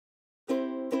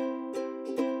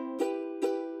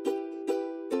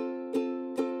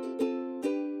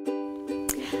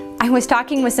was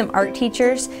talking with some art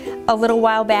teachers a little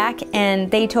while back, and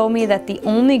they told me that the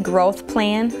only growth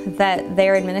plan that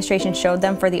their administration showed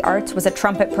them for the arts was a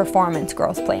trumpet performance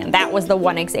growth plan. That was the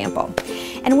one example.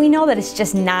 And we know that it's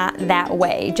just not that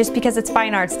way. Just because it's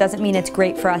fine arts doesn't mean it's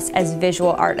great for us as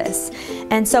visual artists.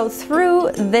 And so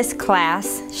through this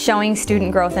class, showing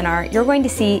student growth in art, you're going to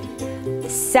see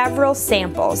several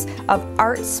samples of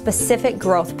art-specific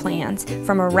growth plans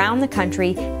from around the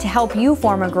country to help you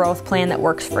form a growth plan that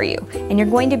works for you. And you're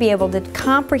going to be able to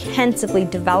comprehensively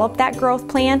develop that growth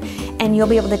plan, and you'll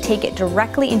be able to take it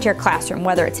directly into your classroom,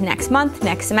 whether it's next month,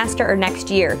 next semester, or next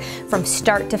year, from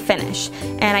start to finish.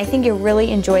 And I think you'll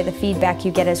really enjoy the feedback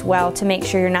you get as well to make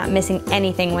sure you're not missing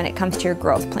anything when it comes to your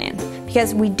growth plan.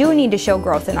 Because we do need to show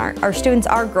growth in art. Our students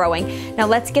are growing. Now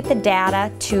let's get the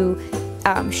data to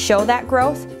show that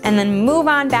growth, and then move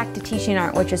on back to teaching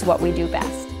art, which is what we do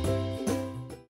best.